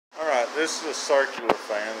this is a circular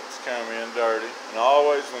fan that's come in dirty, and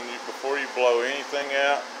always before you blow anything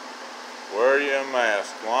out, wear you a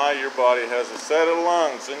mask. Why? Your body has a set of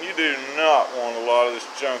lungs, and you do not want a lot of this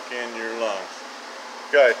junk in your lungs.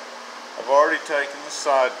 Okay, I've already taken the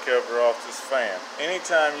side cover off this fan.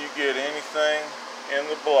 Anytime you get anything in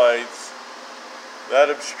the blades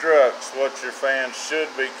that obstructs what your fan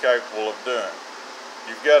should be capable of doing,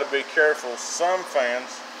 you've got to be careful. Some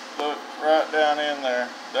fans, look right down in there,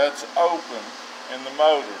 that's open in the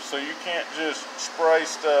motor, so you can't just spray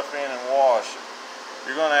stuff in and wash it.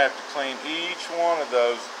 You're going to have to clean each one of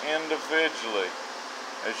those individually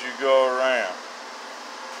as you go around.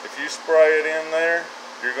 If you spray it in there,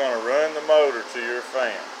 you're going to ruin the motor to your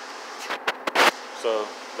fan. So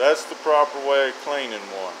that's the proper way of cleaning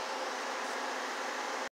one.